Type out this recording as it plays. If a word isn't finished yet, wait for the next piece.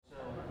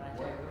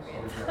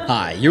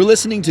Hi, you're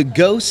listening to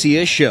Go See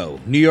a Show,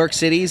 New York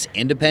City's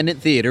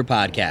independent theater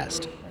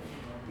podcast.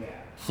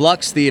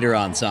 Flux Theater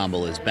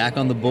Ensemble is back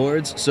on the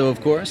boards, so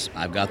of course,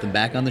 I've got them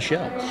back on the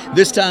show.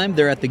 This time,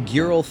 they're at the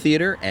Gurrell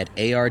Theater at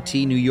ART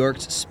New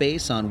York's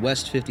space on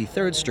West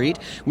 53rd Street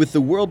with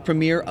the world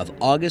premiere of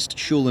August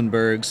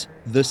Schulenberg's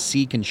The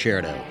Sea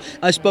Concerto.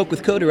 I spoke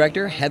with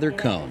co-director Heather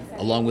Cohn,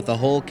 along with the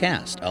whole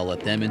cast. I'll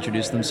let them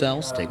introduce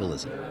themselves. Take a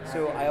listen.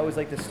 So I always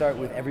like to start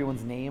with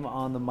everyone's name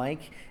on the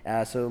mic.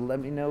 So let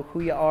me know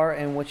who you are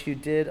and what you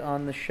did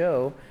on the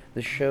show.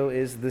 The show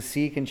is The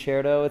Sea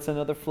Concerto. It's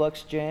another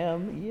Flux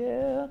jam.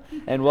 Yeah.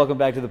 And welcome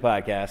back to the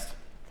podcast.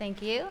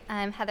 Thank you.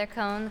 I'm Heather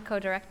Cohn,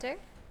 co-director.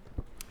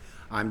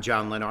 I'm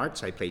John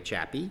Lenartz. I play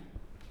Chappie.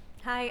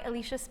 Hi,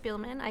 Alicia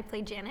Spielman. I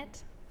play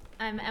Janet.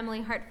 I'm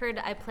Emily Hartford.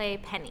 I play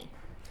Penny.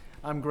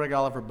 I'm Greg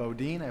Oliver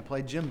Bodine. I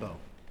play Jimbo.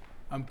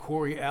 I'm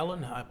Corey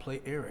Allen. I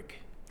play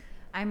Eric.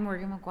 I'm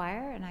Morgan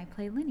McGuire, and I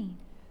play Linny.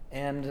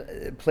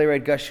 And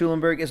playwright Gus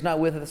Schulenberg is not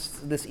with us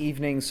this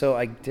evening, so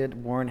I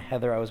did warn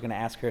Heather I was going to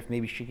ask her if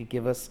maybe she could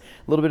give us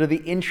a little bit of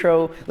the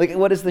intro. Like,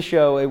 what is the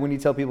show? When you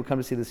tell people come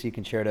to see the Sea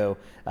Concerto,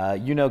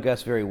 you know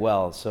Gus very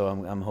well, so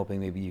I'm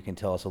hoping maybe you can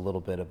tell us a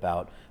little bit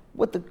about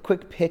what the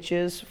quick pitch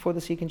is for the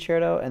Sea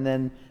Concerto, and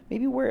then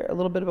maybe a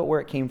little bit about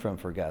where it came from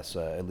for Gus,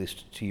 at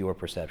least to your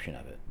perception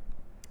of it.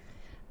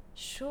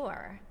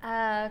 Sure.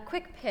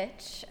 Quick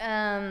pitch.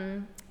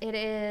 It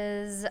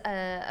is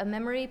a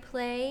memory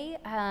play,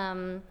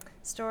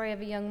 story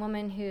of a young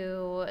woman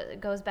who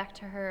goes back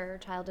to her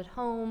childhood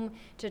home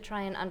to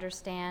try and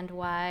understand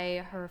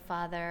why her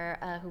father,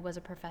 who was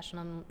a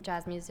professional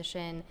jazz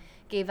musician,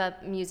 gave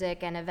up music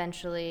and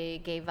eventually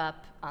gave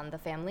up on the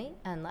family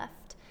and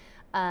left.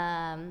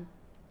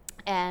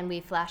 And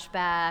we flash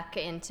back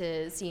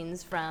into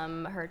scenes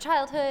from her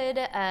childhood,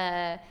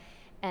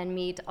 and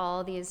meet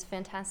all these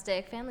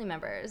fantastic family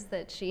members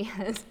that she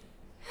has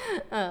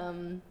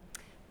had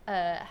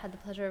the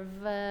pleasure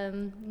of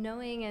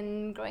knowing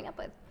and growing up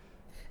with.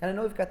 And I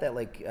know we've got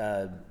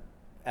that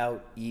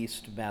out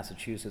east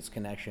Massachusetts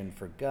connection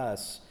for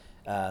Gus,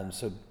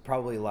 so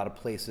probably a lot of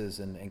places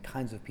and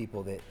kinds of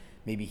people that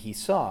maybe he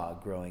saw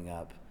growing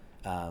up,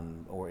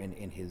 or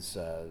in his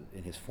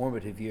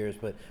formative years.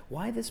 But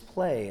why this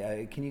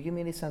play? Can you give me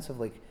any sense of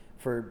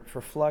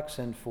for Flux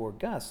and for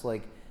Gus,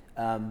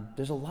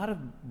 there's a lot of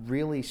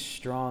really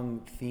strong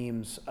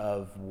themes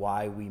of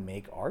why we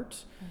make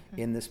art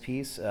in this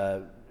piece.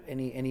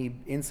 Any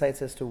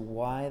insights as to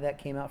why that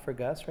came out for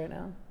Gus right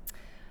now?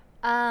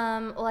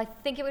 Well, I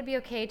think it would be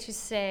okay to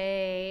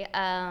say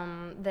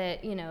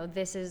that,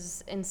 this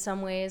is in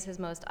some ways his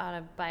most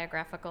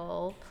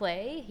autobiographical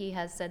play. He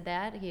has said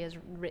that, he has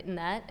written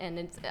that, and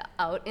it's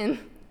out in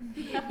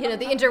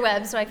the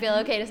interwebs, so I feel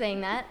okay to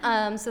saying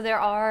that. So there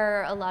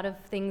are a lot of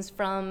things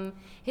from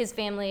his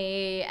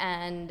family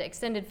and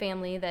extended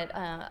family that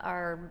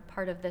are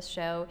part of this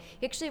show.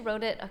 He actually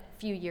wrote it a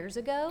few years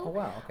ago. Oh,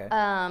 wow, okay.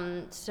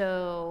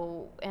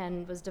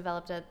 And was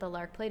developed at the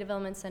Lark Play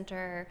Development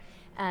Center,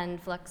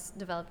 and Flux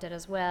developed it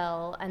as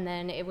well. And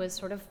then it was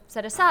sort of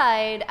set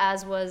aside,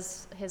 as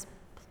was his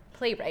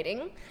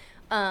playwriting,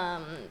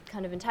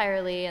 kind of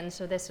entirely. And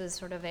so this was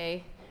sort of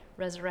a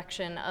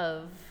resurrection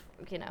of,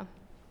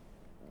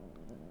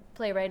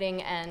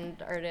 playwriting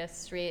and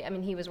artistry. I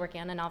mean, he was working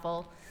on a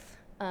novel,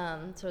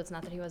 so it's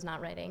not that he was not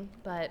writing,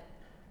 but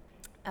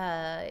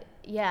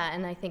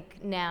and I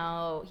think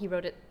now he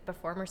wrote it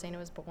before Marcena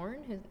was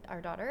born,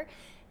 our daughter,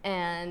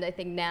 and I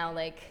think now,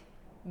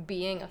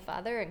 being a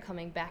father and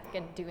coming back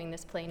and doing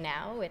this play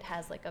now, it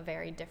has a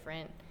very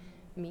different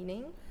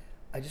meaning.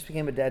 I just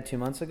became a dad 2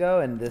 months ago,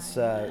 and this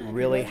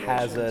really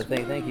has a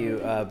thing. Thank you,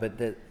 but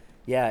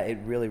it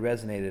really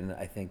resonated, and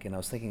I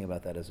was thinking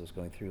about that as I was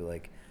going through,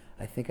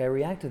 I think I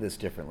react to this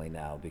differently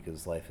now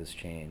because life has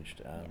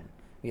changed.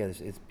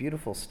 It's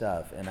beautiful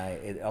stuff, and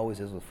it always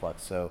is with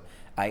Flux. So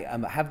I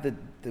have the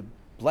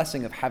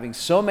blessing of having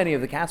so many of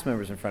the cast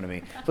members in front of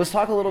me. So let's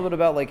talk a little bit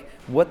about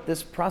what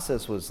this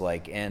process was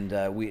like. And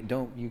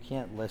you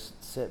can't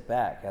sit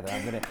back, Heather.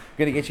 I'm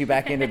gonna get you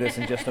back into this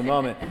in just a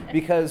moment,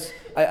 because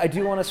I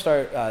do want to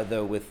start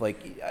though with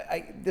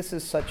this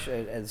is such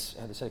as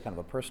Heather said, kind of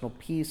a personal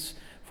piece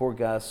for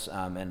Gus,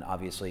 and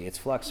obviously it's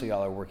Flux, so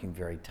y'all are working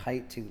very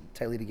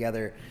tightly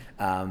together,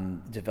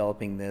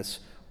 developing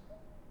this.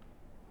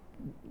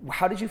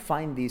 How did you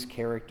find these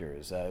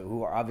characters,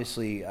 who are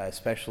obviously,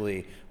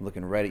 especially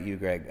looking right at you,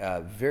 Greg,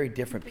 very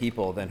different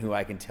people than who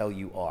I can tell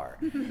you are?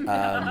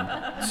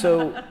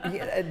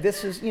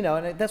 This is,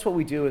 and that's what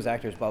we do as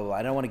actors, blah, blah, blah.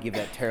 I don't want to give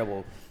that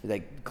terrible,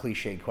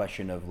 cliched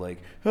question of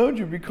how'd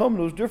you become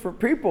those different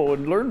people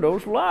and learn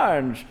those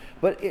lines?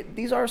 But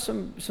these are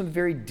some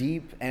very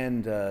deep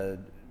and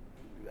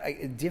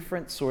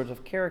different sorts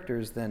of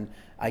characters than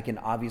I can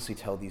obviously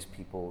tell these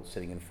people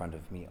sitting in front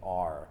of me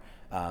are.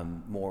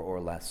 More or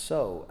less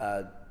so.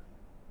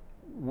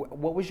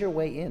 What was your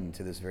way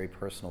into this very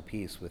personal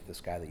piece with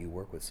this guy that you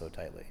work with so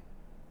tightly?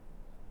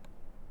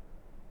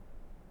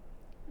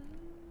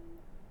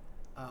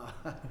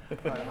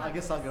 I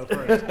guess I'll go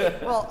first.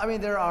 Well,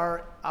 there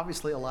are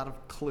obviously a lot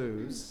of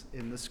clues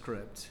in the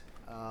script.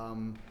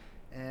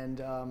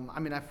 And I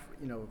mean,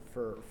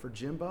 for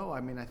Jimbo,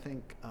 I mean, I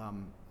think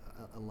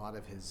a lot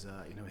of his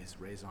his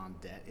raison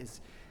d'etre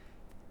is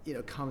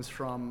comes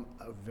from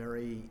a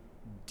very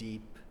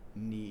deep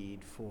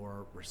need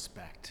for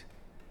respect,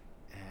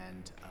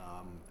 and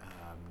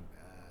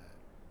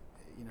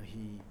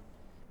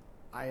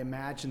I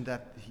imagine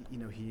that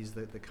he's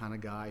the kind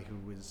of guy who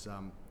was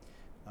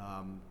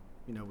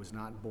was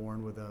not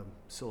born with a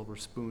silver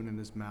spoon in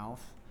his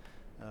mouth,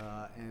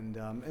 and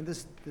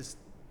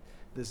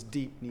this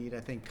deep need,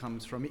 I think,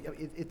 comes from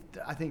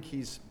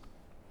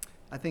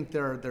I think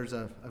there's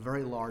a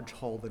very large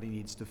hole that he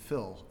needs to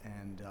fill,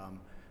 and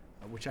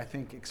which I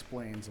think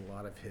explains a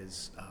lot of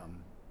his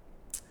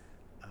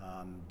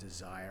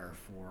desire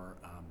for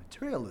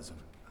materialism.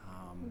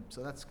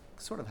 So that's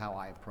sort of how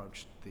I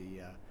approached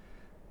the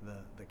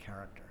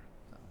character.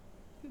 So.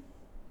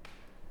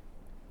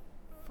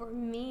 For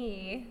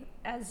me,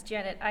 as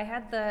Janet, I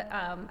had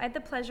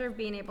the pleasure of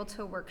being able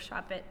to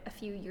workshop it a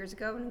few years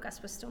ago when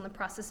Gus was still in the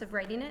process of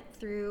writing it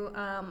through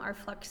our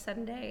Flux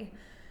Sunday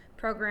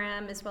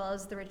program, as well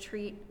as the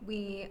retreat.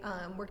 We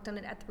worked on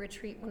it at the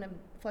retreat,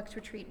 Flux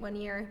retreat one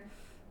year,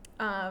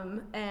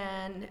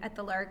 and at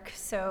the Lark.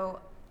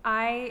 So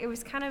it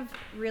was kind of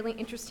really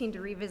interesting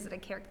to revisit a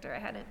character I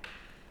hadn't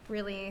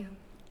really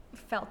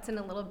felt in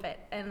a little bit.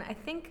 And I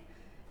think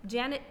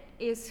Janet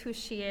is who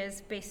she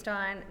is based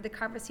on the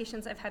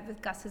conversations I've had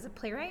with Gus as a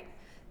playwright,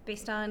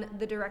 based on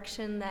the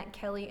direction that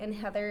Kelly and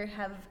Heather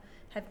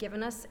have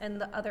given us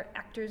and the other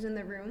actors in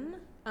the room.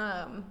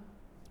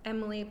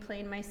 Emily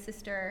playing my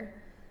sister.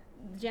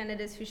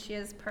 Janet is who she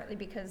is partly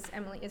because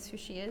Emily is who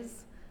she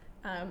is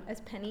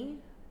as Penny,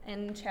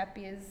 and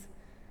Chappie is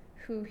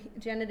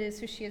Janet is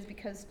who she is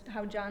because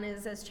how John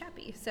is as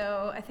Chappie.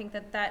 So I think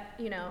that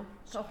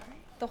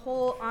the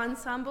whole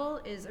ensemble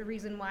is a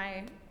reason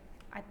why,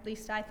 at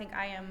least I think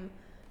I am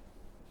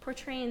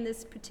portraying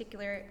this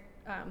particular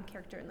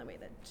character in the way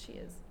that she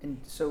is. And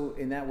so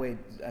in that way,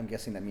 I'm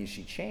guessing that means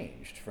she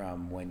changed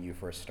from when you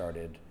first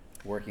started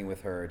working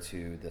with her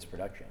to this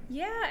production.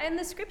 Yeah, and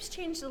the script's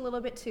changed a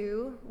little bit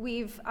too.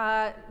 We've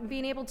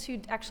been able to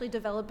actually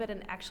develop it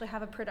and actually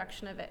have a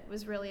production of it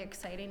was really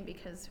exciting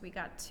because we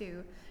got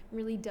to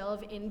really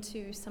delve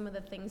into some of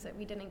the things that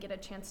we didn't get a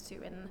chance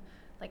to in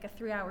like a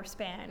 3-hour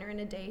span or in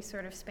a day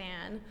sort of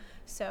span.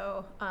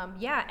 So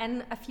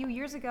and a few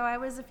years ago I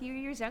was a few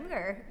years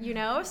younger,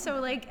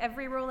 so like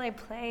every role I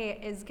play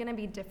is gonna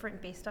be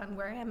different based on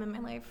where I am in my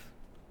life.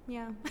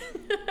 Yeah.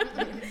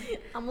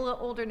 I'm a little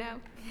older now.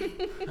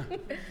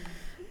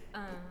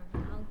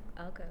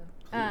 I'll go.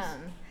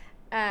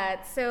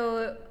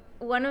 So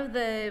one of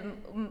the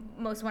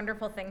most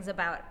wonderful things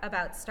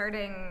about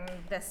starting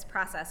this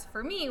process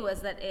for me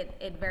was that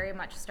it very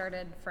much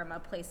started from a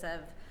place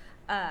of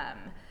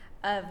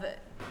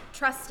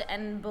trust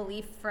and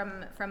belief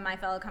from my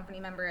fellow company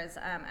members.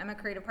 I'm a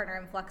creative partner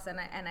in Flux, and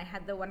I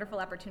had the wonderful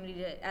opportunity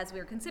to, as we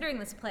were considering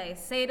this play,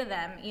 say to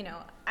them,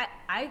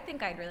 I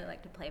think I'd really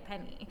like to play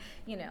Penny,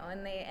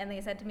 and they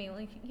said to me,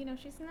 well,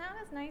 she's not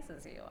as nice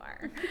as you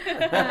are,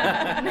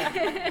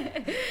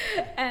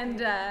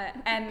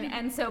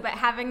 and so, but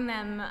having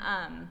them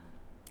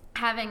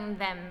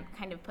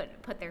kind of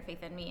put their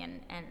faith in me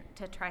and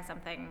to try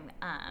something.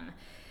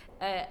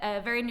 A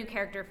very new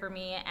character for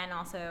me, and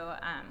also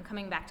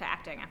coming back to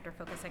acting after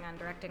focusing on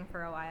directing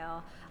for a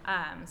while.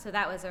 So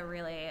that was a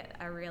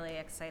really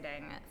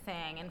exciting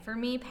thing. And for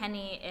me,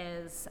 Penny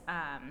is,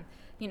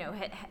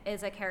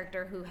 is a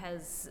character who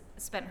has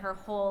spent her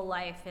whole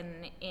life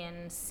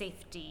in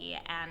safety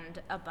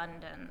and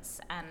abundance,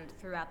 and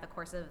throughout the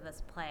course of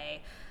this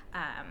play,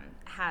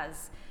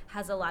 has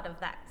a lot of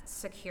that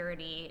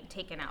security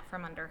taken out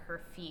from under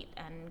her feet.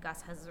 And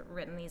Gus has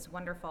written these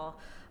wonderful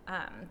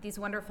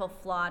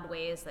flawed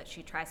ways that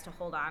she tries to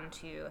hold on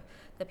to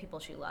the people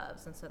she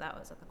loves, and so that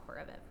was at the core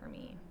of it for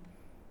me.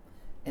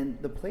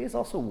 And the play is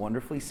also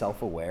wonderfully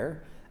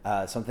self-aware,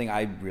 something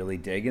I really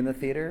dig in the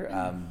theater.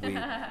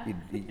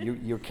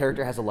 Your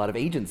character has a lot of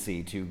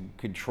agency to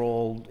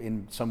control,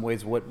 in some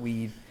ways, what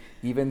we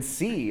even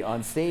see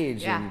on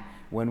stage and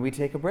when we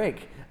take a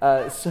break.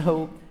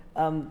 So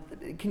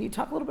can you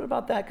talk a little bit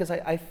about that? Because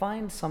I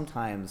find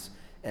sometimes,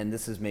 and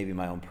this is maybe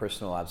my own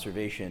personal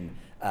observation,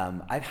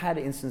 I've had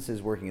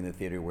instances working in the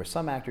theater where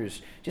some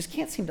actors just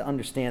can't seem to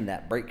understand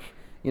that break,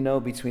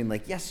 between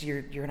like, yes,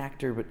 you're an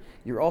actor, but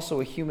you're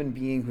also a human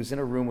being who's in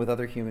a room with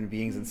other human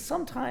beings, and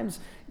sometimes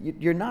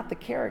you're not the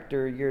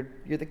character,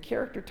 you're the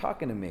character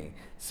talking to me.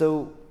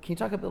 So can you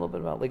talk a little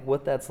bit about like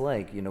what that's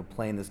like,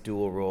 playing this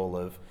dual role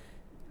of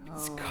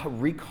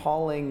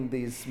recalling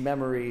these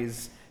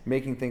memories,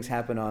 making things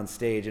happen on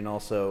stage, and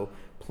also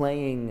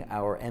playing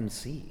our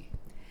MC?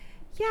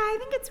 Yeah, I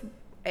think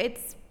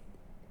it's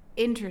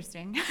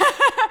interesting.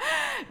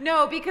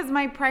 No, because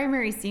my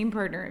primary scene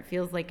partner, it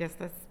feels like, is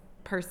this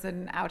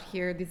person out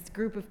here, this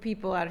group of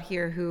people out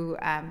here who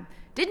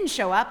didn't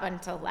show up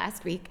until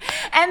last week,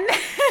 and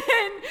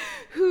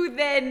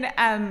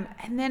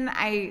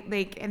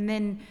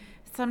then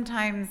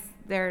sometimes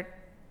they're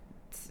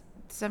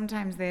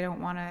sometimes they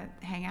don't want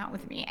to hang out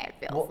with me, it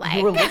feels Well, like.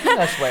 you were looking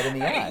us right in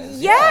the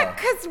eyes. Yeah,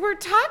 because we're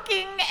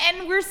talking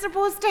and we're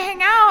supposed to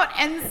hang out,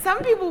 and some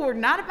people were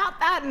not about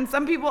that, and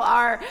some people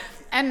are.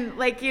 And,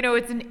 like, you know,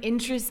 it's an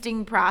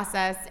interesting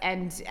process,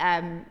 and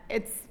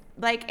it's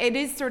like, it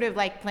is sort of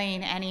like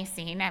playing any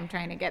scene. I'm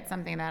trying to get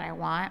something that I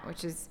want,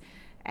 which is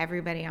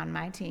everybody on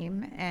my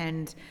team.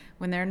 And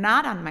when they're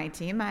not on my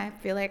team, I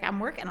feel like I'm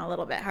working a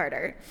little bit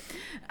harder.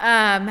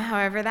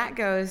 However that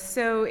goes.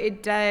 So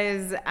it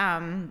does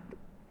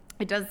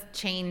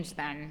change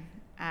then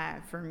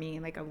for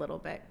me, like, a little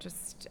bit,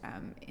 just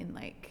in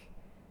like,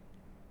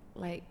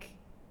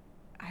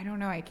 I don't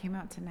know, I came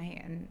out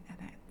tonight and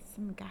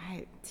some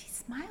guy, he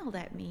smiled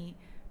at me.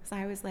 So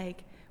I was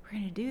like, we're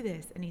going to do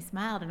this. And he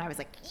smiled, and I was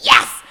like,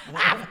 yes,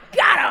 I've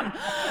got him.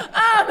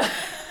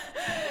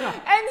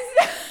 And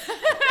so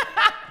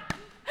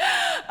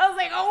I was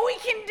like, oh, we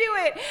can do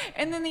it.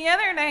 And then the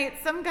other night,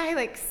 some guy,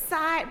 like,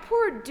 sighed.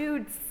 Poor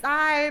dude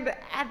sighed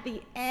at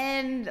the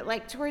end,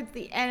 like, towards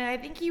the end. And I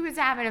think he was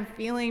having a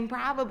feeling,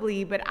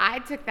 probably, but I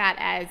took that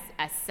as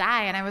a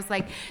sigh. And I was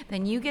like,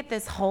 then you get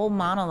this whole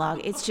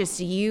monologue. It's just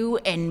you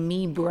and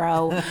me,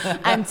 bro,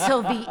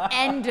 until the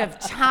end of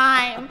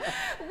time.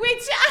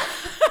 Which,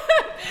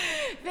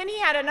 then he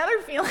had another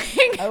feeling.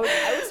 I would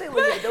say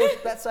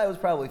like, that side was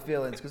probably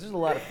feelings, because there's a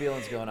lot of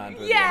feelings going on.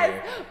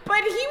 Yes,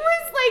 but he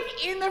was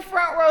like in the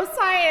front row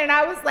sign, and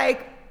I was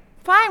like,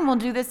 fine, we'll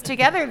do this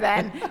together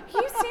then. He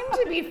seemed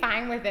to be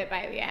fine with it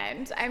by the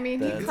end. I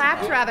mean, he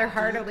clapped rather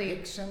heartily.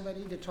 Pick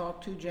somebody to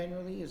talk to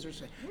generally? Is there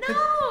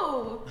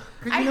No!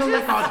 Because you know,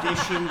 like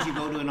auditions, you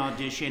go to an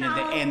audition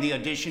and the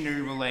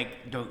auditioner will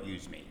like, don't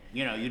use me.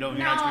 You know, you're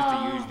not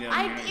supposed to use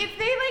them. If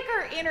they like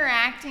are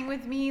interacting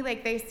with me,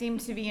 like they seem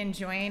to be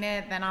enjoying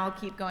it, then I'll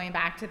keep going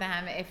back to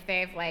them. If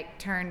they've like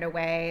turned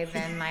away,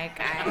 then like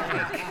I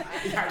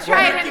like,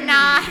 try to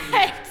not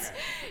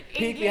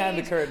peek behind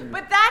the curtain.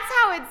 But that's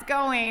how it's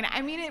going.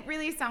 I mean, it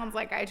really sounds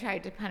like I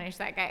tried to punish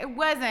that guy. It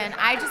wasn't.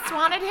 I just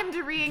wanted him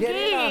to re-engage. Get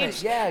in on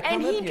it. Yeah, come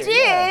and he up here.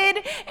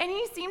 did. Yeah. And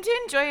he seemed to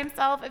enjoy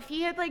himself. If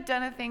he had like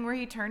done a thing where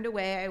he turned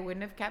away, I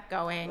wouldn't have kept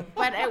going.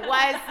 But it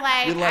was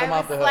like, You'd let him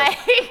off the hook.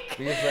 Like,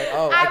 You're just like,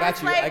 oh, I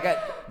got you. Like, I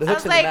got the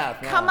hooks in like, the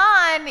mouth. come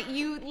on,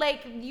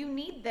 you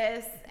need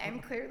this.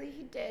 And clearly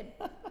he did.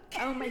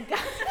 Oh my God.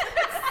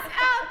 That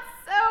sounds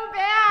so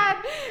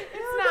bad.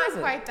 It's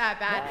not quite that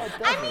bad.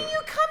 No, I mean, you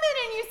come in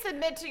and you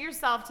submit to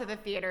yourself to the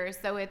theater,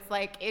 so it's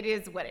like, it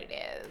is what it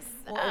is.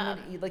 Well, and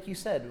then, like you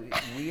said,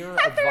 we are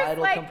a Heather's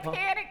vital like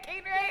component.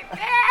 panicking right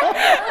there.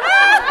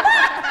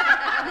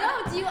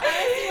 No, do you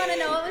honestly want to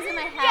know what was in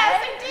my head?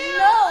 Yes, I do.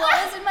 No,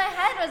 what was in my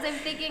head was I'm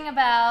thinking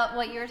about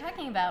what you were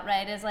talking about,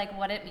 right? Is like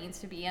what it means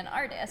to be an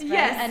artist, right?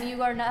 Yes. And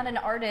you are not an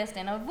artist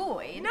in a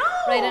void. No.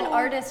 Right? An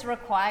artist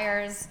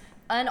requires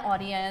an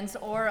audience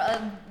or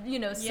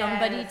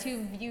somebody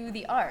to view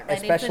the art.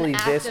 Right? Especially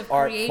it's an this act of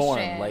art creation.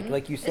 form,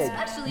 like you said,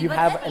 Especially you with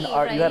have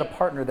Lenny, you had a right?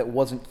 partner that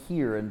wasn't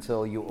here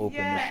until you opened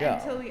the show.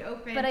 until we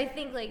opened. But I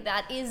think like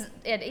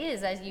it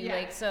is as you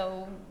like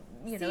so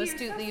See, you're so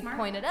astutely smart.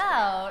 pointed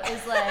out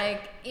is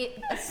like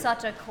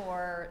such a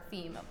core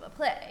theme of the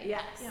play.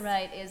 Yes.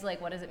 Right? Is like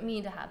what does it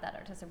mean to have that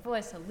artistic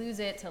voice, to lose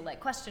it, to like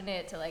question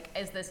it, to like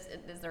is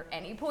there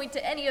any point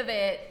to any of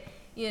it?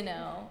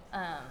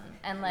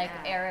 And like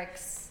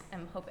Eric's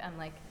I'm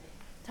like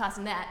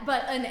tossing that,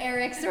 but an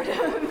Eric sort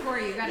of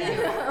Corey, you got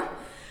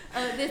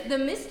it. the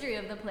mystery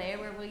of the play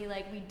where we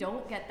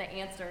don't get the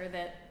answer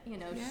that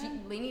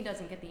Lainey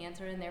doesn't get the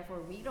answer, and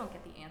therefore we don't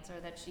get the answer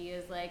that she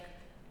is like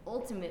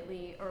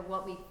ultimately, or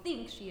what we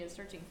think she is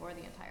searching for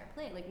the entire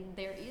play. Like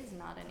there is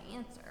not an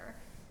answer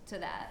to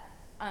that.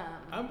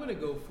 I'm gonna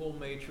go full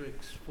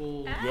Matrix,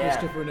 full Yeah.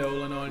 Christopher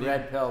Nolan on you.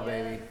 Red pill,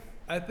 baby.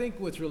 I think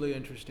what's really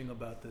interesting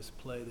about this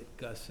play that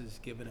Gus has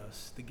given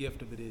us, the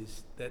gift of it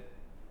is that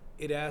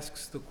it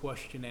asks the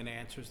question and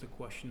answers the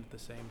question at the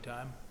same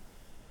time.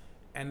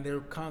 And they're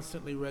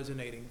constantly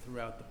resonating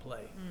throughout the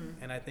play.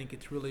 And I think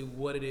it's really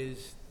what it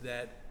is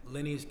that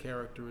Lenny's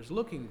character is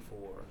looking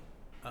for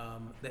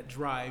that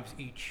drives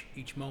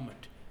each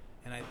moment.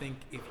 And I think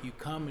if you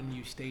come and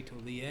you stay till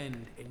the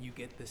end and you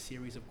get this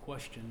series of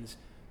questions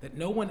that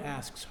no one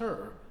asks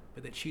her,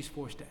 but that she's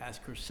forced to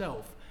ask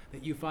herself,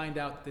 that you find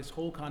out this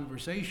whole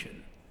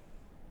conversation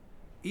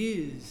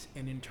is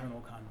an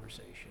internal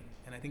conversation.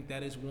 And I think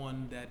that is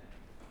one that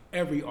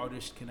every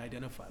artist can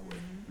identify with.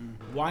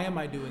 Mm-hmm. Why am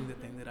I doing the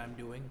thing that I'm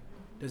doing?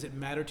 Does it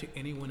matter to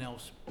anyone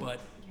else but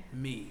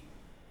me?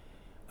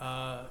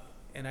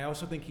 And I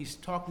also think he's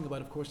talking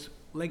about, of course,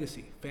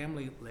 legacy,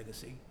 family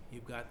legacy.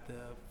 You've got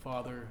the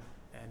father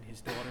and his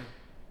daughter.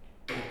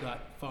 You've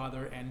got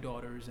father and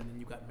daughters, and then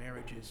you've got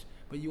marriages.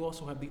 But you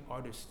also have the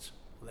artist's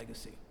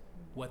legacy,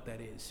 what that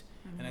is.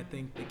 Mm-hmm. And I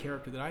think the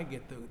character that I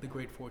get the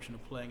great fortune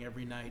of playing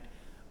every night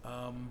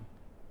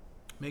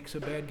makes a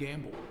bad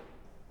gamble.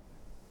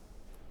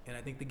 And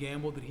I think the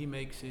gamble that he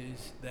makes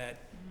is that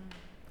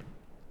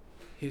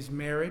his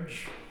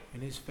marriage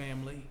and his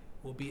family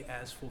will be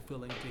as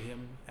fulfilling to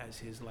him as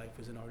his life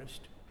as an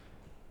artist.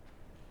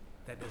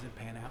 That doesn't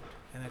pan out.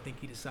 And I think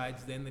he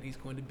decides then that he's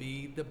going to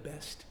be the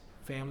best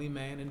family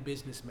man and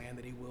businessman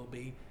that he will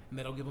be, and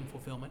that'll give him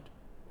fulfillment.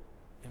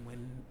 And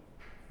when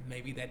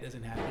maybe that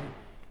doesn't happen,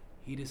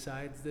 he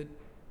decides that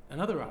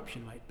another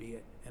option might be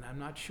it. And I'm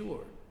not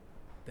sure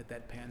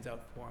that pans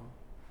out for him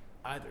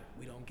either.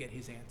 We don't get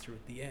his answer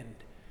at the end.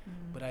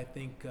 But I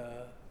think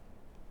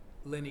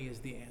Lenny is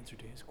the answer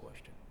to his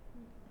question.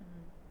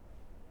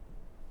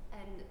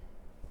 And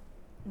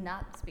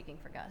not speaking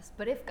for Gus,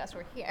 but if Gus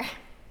were here,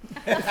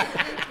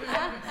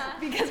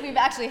 because we've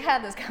actually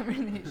had this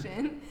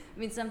conversation, I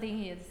mean, something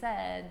he had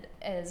said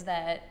is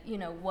that, you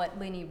know, what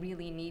Lenny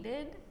really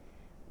needed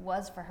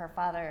was for her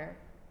father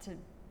to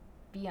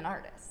be an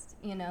artist,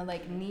 you know,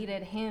 like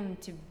needed him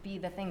to be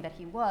the thing that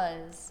he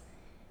was,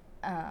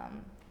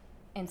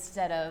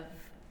 instead of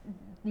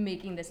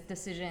making this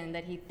decision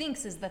that he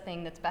thinks is the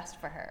thing that's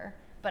best for her,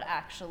 but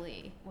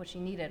actually what she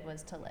needed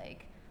was to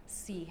like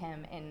see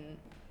him in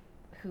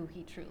who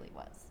he truly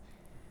was,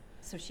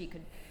 so she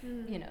could,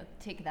 you know,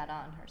 take that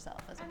on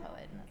herself as a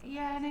poet.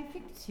 Yeah, and I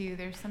think too,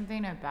 there's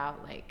something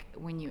about like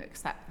when you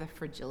accept the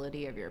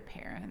fragility of your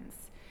parents,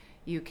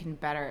 you can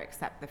better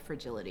accept the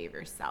fragility of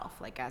yourself,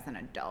 like as an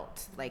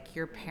adult. Like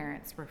your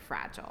parents were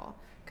fragile,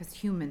 because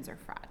humans are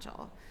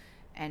fragile,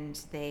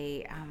 and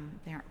they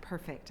aren't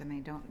perfect, and they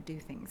don't do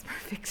things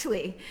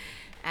perfectly,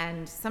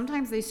 and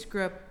sometimes they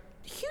screw up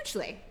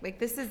hugely. Like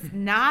this is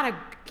not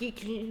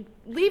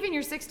leaving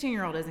your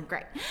 16-year-old isn't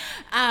great.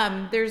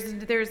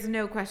 There's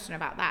no question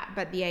about that.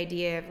 But the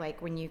idea of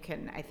like when you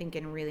can, I think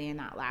in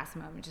that last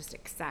moment, just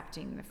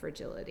accepting the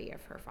fragility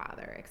of her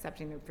father,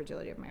 accepting the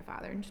fragility of my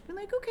father, and just being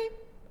like, okay,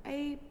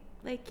 and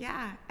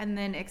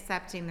then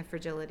accepting the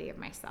fragility of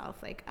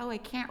myself. Like, oh, I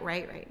can't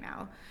write right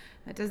now.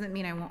 That doesn't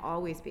mean I won't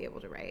always be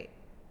able to write.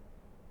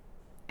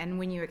 And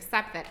when you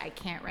accept that I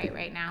can't write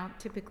right now,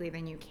 typically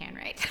then you can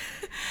write.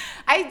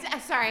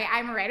 Sorry,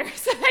 I'm a writer,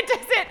 so that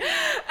doesn't,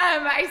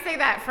 I say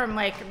that from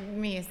like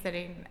me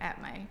sitting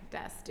at my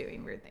desk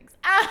doing weird things.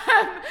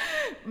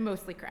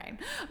 Mostly crying.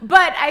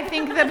 But I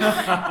think it's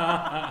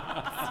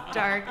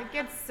dark. It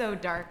gets so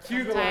dark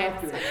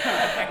sometimes.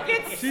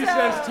 She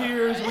says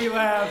tears, we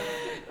laugh,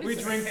 we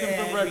drink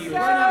them for breakfast. So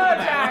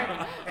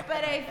dark.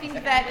 But I think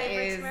that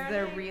is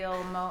the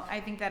real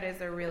I think that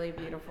is a really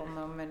beautiful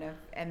moment of,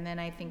 and then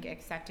I think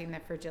accepting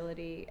the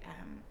fragility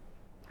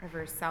of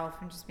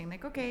herself and just being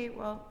like, okay,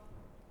 well,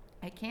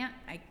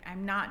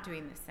 I'm not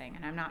doing this thing,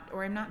 and I'm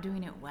not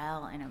doing it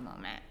well in a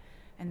moment,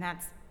 and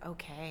that's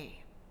okay,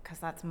 because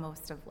that's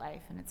most of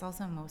life, and it's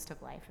also most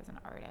of life as an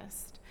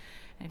artist.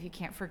 And if you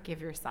can't forgive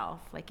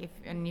yourself,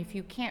 if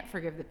you can't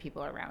forgive the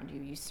people around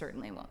you, you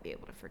certainly won't be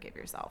able to forgive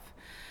yourself.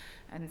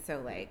 And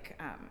so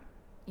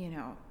you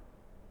know,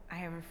 I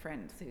have a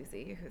friend,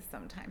 Susie, who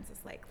sometimes is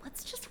like,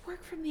 let's just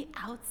work from the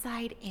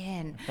outside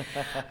in.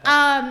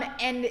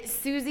 And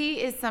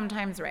Susie is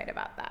sometimes right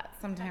about that.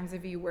 Sometimes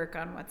if you work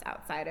on what's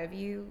outside of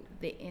you,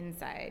 the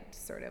inside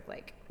sort of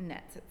like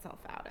nets itself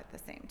out at the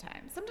same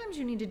time. Sometimes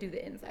you need to do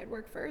the inside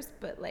work first,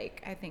 but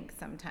like I think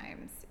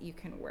sometimes you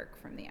can work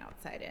from the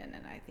outside in,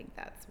 and I think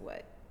that's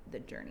what the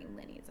journey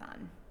Lenny's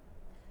on.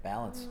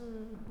 Balance.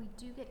 We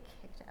do get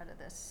kicked out of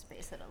this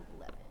space at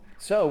 11.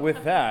 So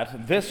with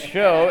that, this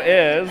show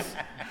is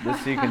the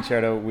C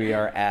Concerto. We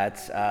are at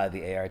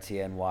the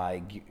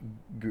ARTNY,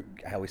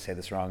 how we say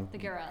this wrong? The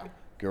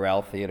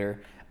Gurrell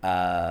Theater,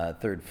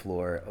 3rd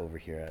floor over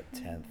here at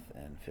 10th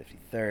and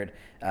 53rd.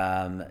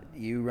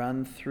 You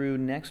run through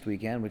next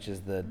weekend, which is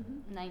the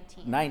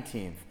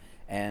 19th.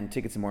 And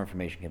tickets and more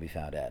information can be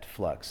found at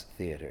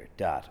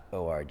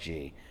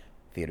fluxtheater.org.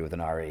 Theater with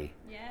an R-E.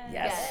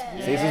 Yes.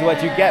 See, this is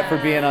what you get for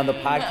being on the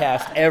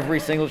podcast every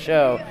single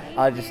show.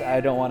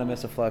 I don't want to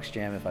miss a Flux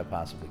Jam if I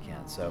possibly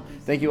can. So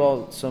thank you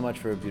all so much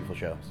for a beautiful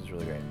show. This is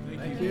really great.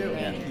 Thank you.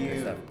 Thank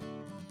you.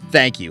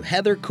 Thank you,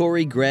 Heather,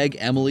 Corey, Greg,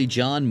 Emily,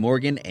 John,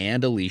 Morgan,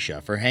 and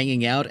Alicia for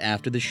hanging out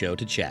after the show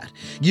to chat.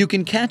 You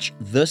can catch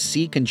The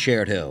C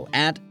Concerto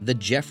at the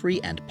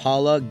Jeffrey and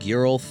Paula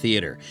Gurrell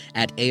Theater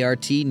at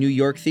ART New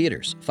York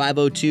Theaters,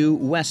 502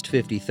 West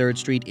 53rd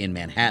Street in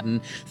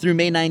Manhattan through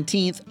May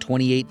 19th,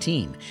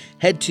 2018.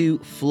 Head to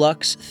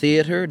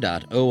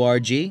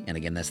fluxtheater.org, and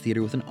again, that's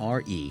theater with an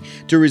R-E,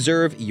 to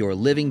reserve your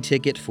living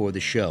ticket for the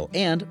show,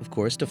 and, of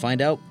course, to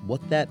find out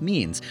what that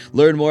means.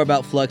 Learn more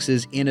about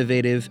Flux's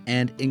innovative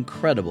and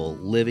incredible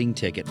living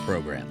ticket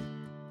program.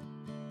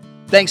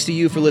 Thanks to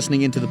you for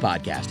listening into the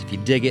podcast. If you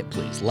dig it,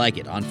 please like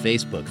it on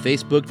Facebook,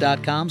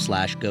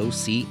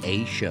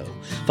 facebook.com/GoSeeAShow.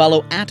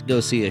 Follow at Go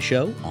See a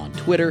Show on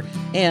Twitter,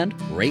 and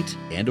rate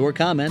and or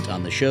comment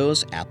on the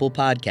show's Apple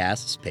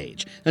Podcasts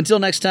page. Until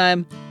next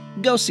time,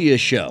 go see a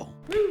show.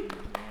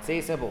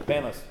 See, simple,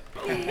 painless.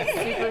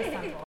 Super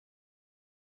simple.